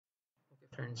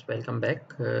Friends, welcome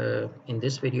back. In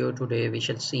this video today we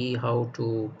shall see how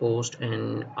to post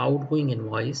an outgoing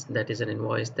invoice, that is an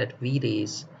invoice that we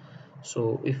raise.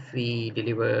 So if we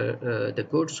deliver the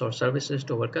goods or services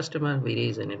to our customer, we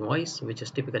raise an invoice, which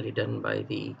is typically done by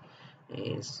the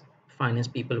uh, finance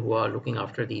people who are looking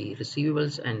after the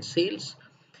receivables and sales,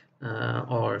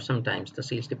 or sometimes the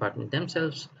sales department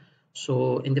themselves.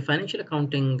 So in the financial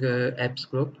accounting apps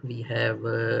group, we have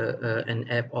an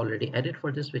app already added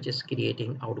for this, which is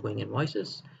creating outgoing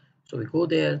invoices. So we go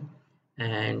there,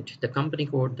 and the company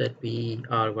code that we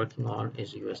are working on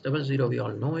is US00. We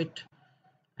all know it.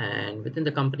 And within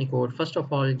the company code, first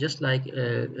of all, just like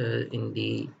in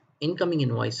the incoming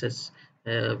invoices,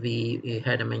 we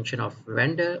had a mention of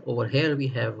vendor. Over here we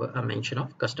have a mention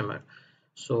of customer.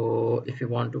 So if you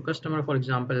want to customer, for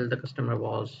example, the customer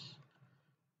was,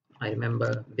 I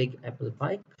remember, Big Apple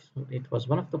Bike. It was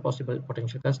one of the possible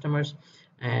potential customers.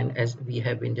 And as we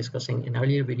have been discussing in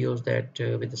earlier videos, that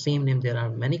with the same name, there are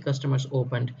many customers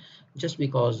opened just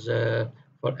because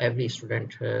for every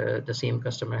student, the same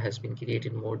customer has been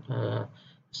created more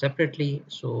separately.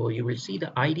 So you will see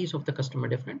the IDs of the customer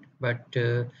different, but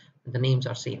the names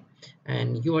are same.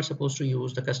 And you are supposed to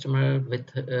use the customer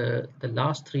with the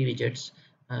last three digits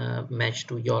matched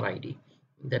to your ID,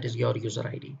 that is your user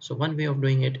ID. So one way of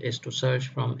doing it is to search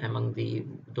from among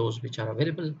those which are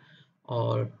available,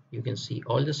 or you can see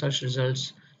all the search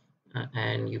results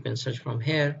and you can search from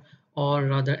here. Or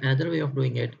rather, another way of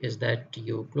doing it is that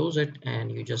you close it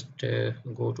and you just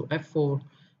go to F4,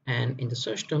 and in the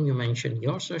search term you mention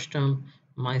your search term.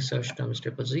 My search term is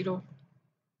 000,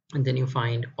 and then you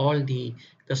find all the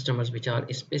customers which are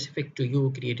specific to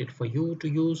you, created for you to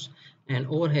use. And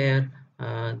over here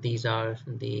these are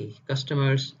the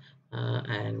customers,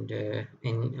 and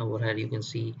in over here you can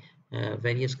see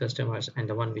various customers, and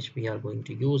the one which we are going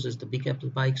to use is the Big Apple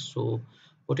Bikes. So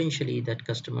potentially that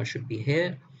customer should be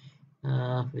here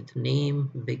with name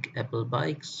Big Apple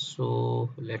Bikes. So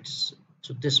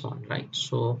this one, right?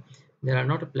 So there are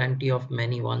not a plenty of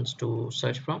many ones to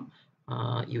search from.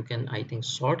 You can, I think,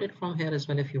 sort it from here as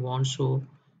well if you want. So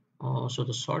so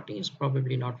the sorting is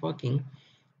probably not working.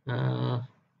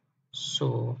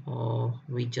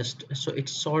 We just, so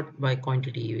it's sort by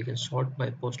quantity. We can sort by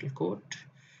postal code.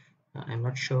 I'm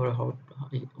not sure how.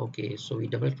 Okay, so we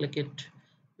double click it,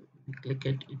 we click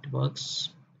it, it works.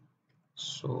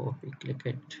 So we click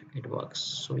it, it works.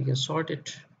 So we can sort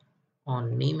it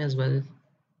on name as well.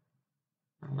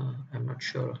 I'm not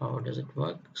sure how does it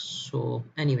work. So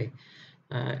anyway,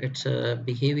 it's a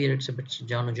behavior, it's a bit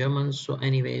German. So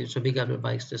anyway, so Big Apple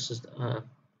Bikes, this is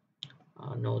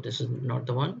no, this is not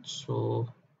the one. So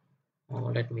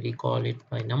let me recall it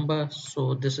by number.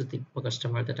 So this is the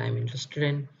customer that I'm interested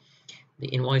in. The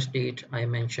invoice date I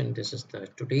mentioned, this is the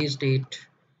today's date.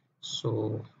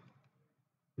 So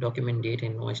document date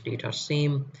and invoice date are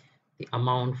same. The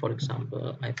amount, for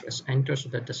example, I press enter so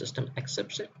that the system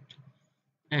accepts it,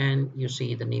 and you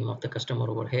see the name of the customer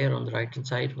over here on the right hand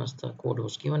side once the code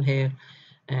was given here.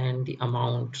 And the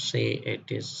amount, say it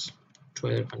is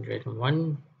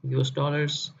 1201 US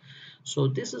dollars. So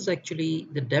this is actually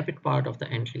the debit part of the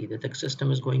entry, that the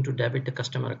system is going to debit the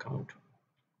customer account.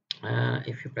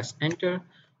 If you press enter,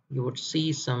 you would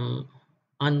see some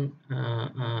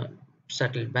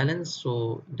unsettled balance.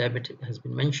 So debit has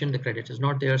been mentioned, the credit is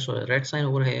not there, so a red sign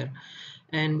over here.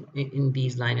 And in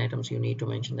these line items you need to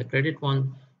mention the credit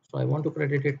one. So I want to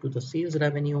credit it to the sales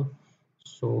revenue.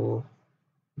 So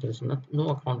there's no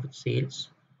account with sales.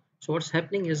 So what's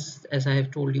happening is, as I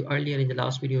have told you earlier in the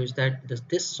last video, is that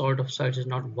this sort of search is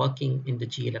not working in the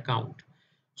GL account.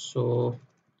 So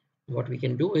what we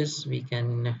can do is we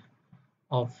can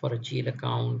opt for a GL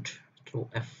account through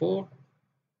F4.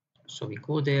 So we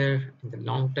go there, in the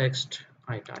long text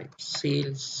I type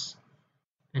sales,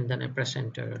 and then I press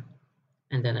enter,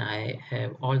 and then I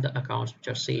have all the accounts which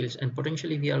are sales, and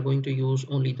potentially we are going to use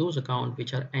only those accounts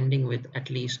which are ending with at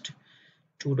least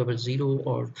 200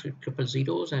 or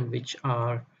 300, and which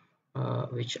are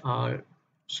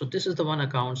so this is the one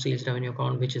account, sales revenue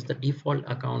account, which is the default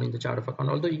account in the chart of account,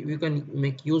 although you can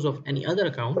make use of any other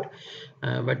account,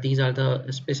 but these are the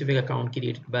specific account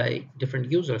created by different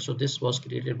users. So this was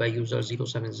created by user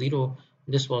 070,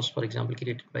 this was, for example,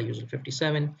 created by user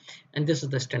 57, and this is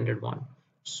the standard one.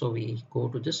 So we go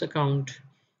to this account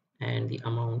and the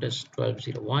amount is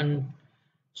 1201.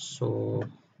 So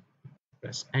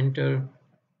press enter,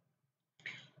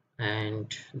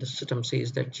 and the system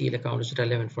says that GL account is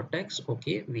relevant for tax.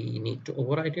 Okay, we need to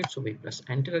override it, so we press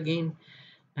enter again.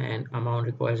 And amount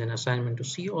requires an assignment to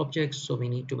CO object, so we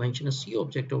need to mention a CO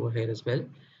object over here as well,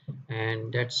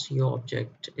 and that CO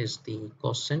object is the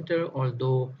cost center.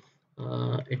 Although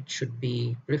it should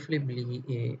be preferably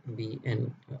be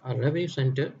a revenue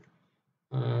center,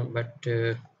 but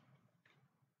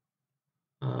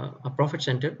a profit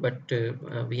center, but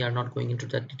we are not going into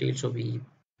that detail, so we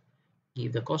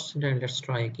give the cost center. And let's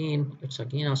try again. It's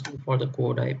again asking for the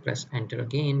code. I press enter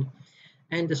again,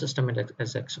 and the system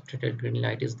has accepted it. Green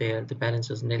light is there, the balance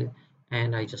is nil,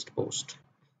 and I just post.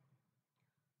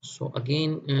 So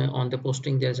again, on the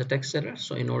posting there is a text error,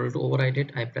 so in order to override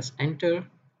it, I press enter,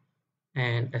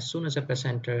 and as soon as I press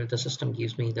enter, the system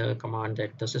gives me the command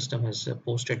that the system has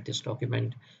posted this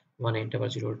document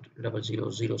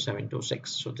 1800000726.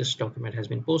 So this document has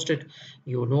been posted.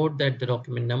 You note that the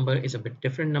document number is a bit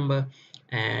different number,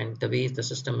 and the way the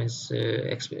system is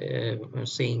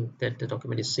saying that the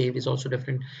document is saved is also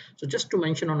different. So just to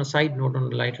mention on a side note, on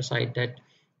the lighter side, that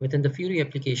within the Fury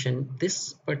application,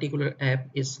 this particular app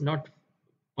is not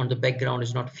on the background,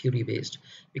 is not Fury based,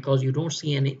 because you don't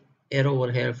see any arrow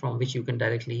over here from which you can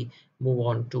directly move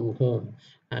on to home.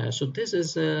 So this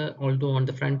is although on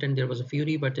the front end there was a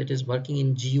Fury, but it is working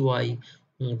in GUI,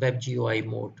 web GUI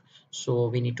mode. So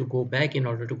we need to go back in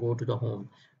order to go to the home.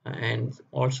 And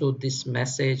also this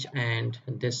message and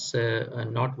this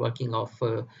not working of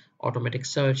automatic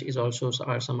search is also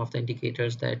are some of the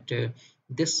indicators that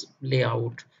this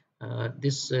layout,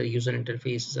 this user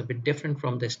interface is a bit different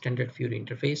from the standard Fury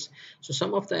interface. So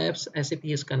some of the apps SAP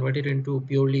has converted into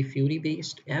purely Fury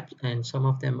based apps, and some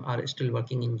of them are still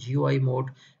working in GUI mode,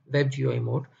 web GUI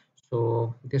mode.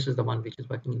 So this is the one which is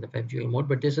working in the web GUI mode,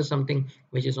 but this is something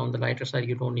which is on the lighter side.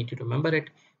 You don't need to remember it.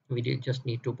 We just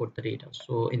need to put the data.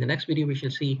 So in the next video, we shall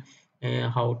see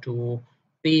how to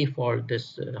pay for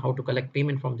this, how to collect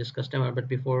payment from this customer. But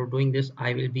before doing this,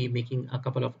 I will be making a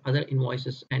couple of other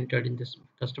invoices entered in this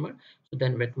customer, so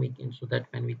then so that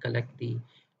when we collect the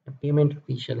payment,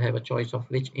 we shall have a choice of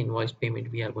which invoice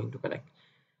payment we are going to collect.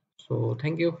 So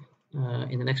thank you.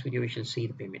 In the next video we shall see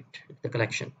the payment, the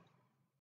collection.